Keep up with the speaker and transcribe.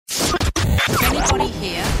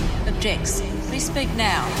objects, please speak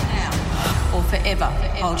now or forever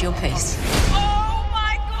hold your peace. Oh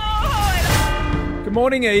my God! Good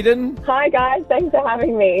morning, Eden. Hi guys, thanks for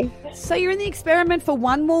having me. So you're in the experiment for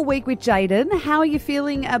one more week with Jayden. How are you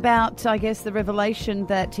feeling about, I guess, the revelation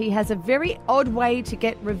that he has a very odd way to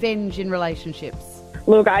get revenge in relationships?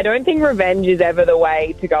 Look, I don't think revenge is ever the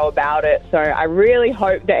way to go about it, so I really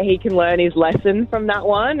hope that he can learn his lesson from that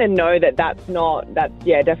one and know that that's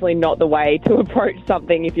definitely not the way to approach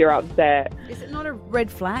something if you're upset. Is it not a red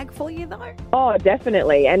flag for you, though? Oh,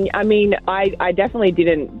 definitely. And I mean, I definitely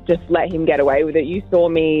didn't just let him get away with it. You saw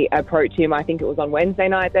me approach him, I think it was on Wednesday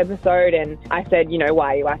night's episode, and I said,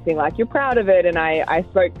 why are you acting like you're proud of it? And I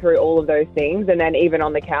spoke through all of those things, and then even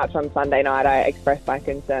on the couch on Sunday night, I expressed my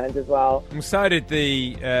concerns as well. And so did the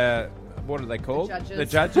what are they called? The judges. The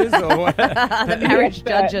judges, or what? The marriage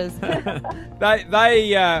judges.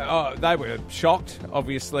 They were shocked.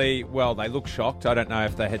 Obviously, well, they look shocked. I don't know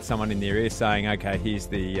if they had someone in their ear saying, "Okay, here's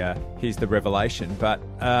the revelation," but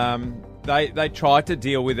they tried to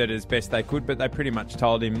deal with it as best they could. But they pretty much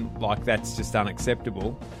told him like that's just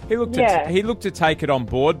unacceptable. He looked to take it on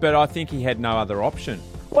board, but I think he had no other option.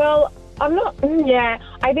 Well, I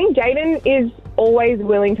think Jayden is always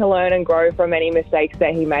willing to learn and grow from any mistakes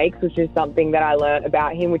that he makes, which is something that I learned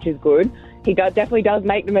about him, which is good. He definitely does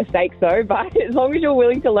make the mistakes though, but as long as you're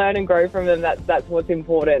willing to learn and grow from them, that's what's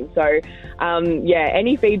important. So,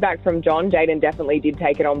 any feedback from John, Jayden definitely did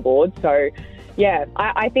take it on board. So,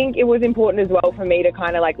 I think it was important as well for me to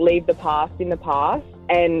kind of like leave the past in the past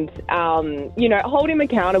and, hold him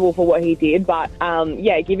accountable for what he did, but,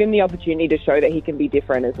 give him the opportunity to show that he can be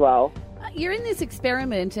different as well. You're in this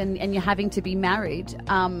experiment and you're having to be married.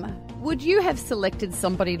 Would you have selected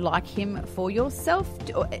somebody like him for yourself?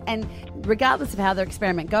 And regardless of how the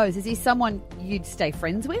experiment goes, is he someone you'd stay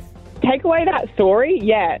friends with? Take away that story?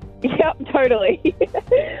 Yeah. Yep, totally.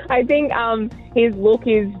 I think his look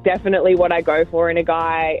is definitely what I go for in a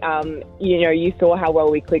guy. You saw how well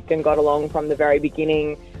we clicked and got along from the very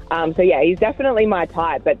beginning. He's definitely my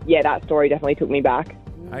type. But, that story definitely took me back.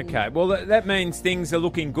 Okay, well, that means things are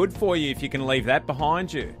looking good for you if you can leave that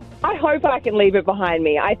behind you. I hope I can leave it behind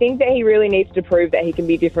me. I think that he really needs to prove that he can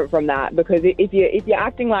be different from that, because if you're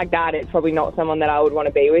acting like that, it's probably not someone that I would want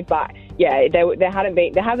to be with. But there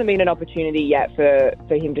hasn't been an opportunity yet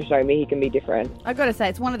for him to show me he can be different. I've got to say,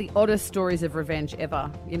 it's one of the oddest stories of revenge ever.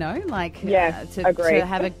 Agree. To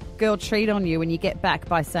have a girl cheat on you and you get back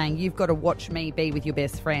by saying you've got to watch me be with your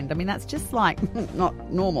best friend. I mean, that's just like not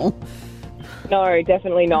normal. No,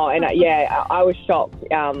 definitely not. And I was shocked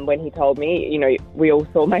when he told me. We all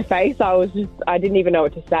saw my face. I didn't even know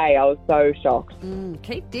what to say. I was so shocked.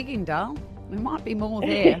 Keep digging, doll. There might be more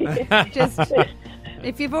there.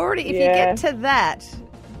 If you get to that,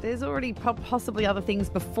 there's already possibly other things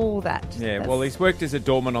before that. Yeah, well, he's worked as a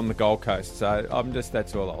doorman on the Gold Coast, so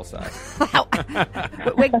that's all I'll say.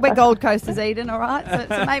 we're Gold Coasters, Eden, all right?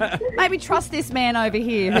 So maybe trust this man over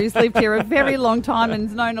here who's lived here a very long time and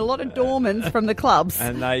has known a lot of doormans from the clubs.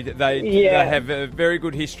 And they have a very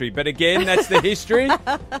good history. But again, that's the history.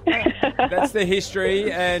 That's the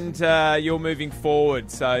history, and you're moving forward,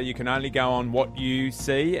 so you can only go on what you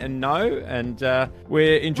see and know, and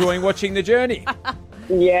we're enjoying watching the journey.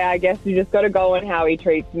 Yeah, I guess you just got to go on how he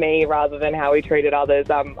treats me rather than how he treated others.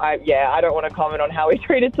 I don't want to comment on how he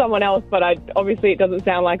treated someone else, but obviously it doesn't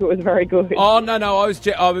sound like it was very good. Oh, no, I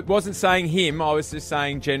wasn't saying him. I was just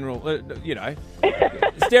saying general,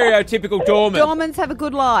 stereotypical doorman. Doormans have a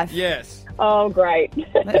good life. Yes. Oh, great.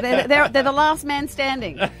 They're the last man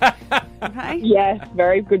standing. Okay? Yes,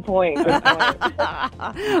 very good point.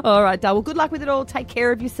 All right, Dale. Well, good luck with it all. Take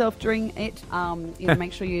care of yourself during it.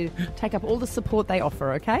 Make sure you take up all the support they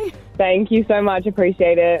offer, okay? Thank you so much.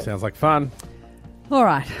 Appreciate it. Sounds like fun. All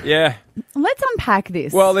right. Yeah. Let's unpack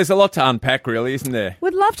this. Well, there's a lot to unpack, really, isn't there?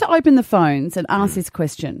 We'd love to open the phones and ask this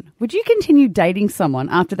question. Would you continue dating someone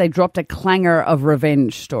after they dropped a clanger of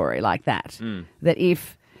revenge story like that? That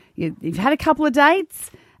if you've had a couple of dates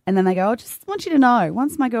and then they go, I just want you to know,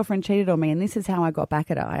 once my girlfriend cheated on me and this is how I got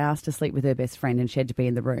back at her. I asked to sleep with her best friend and she had to be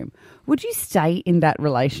in the room. Would you stay in that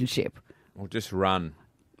relationship? Or just run?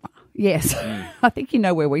 Yes. I think you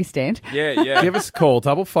know where we stand. Yeah. Give us a call,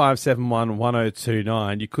 5571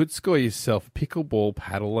 1029. You could score yourself a pickleball,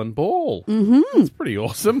 paddle and ball. Mm-hmm. That's pretty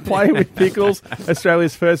awesome. Play with Pickles,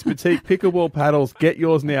 Australia's first boutique pickleball paddles. Get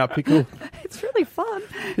yours now, Pickle. It's really fun.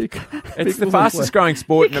 It's the fastest growing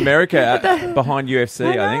sport in America behind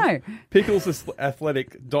UFC, I think.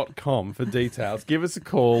 Picklesathletic.com for details. Give us a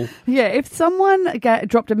call. Yeah, if someone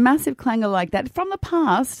dropped a massive clanger like that from the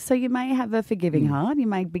past, so you may have a forgiving heart, you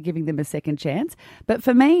may be giving them a second chance. But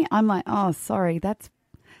for me, I'm like, oh, sorry, that's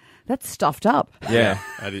That's stuffed up. Yeah.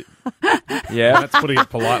 That is- Yeah. That's putting it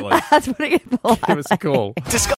politely. That's what it Give us a call.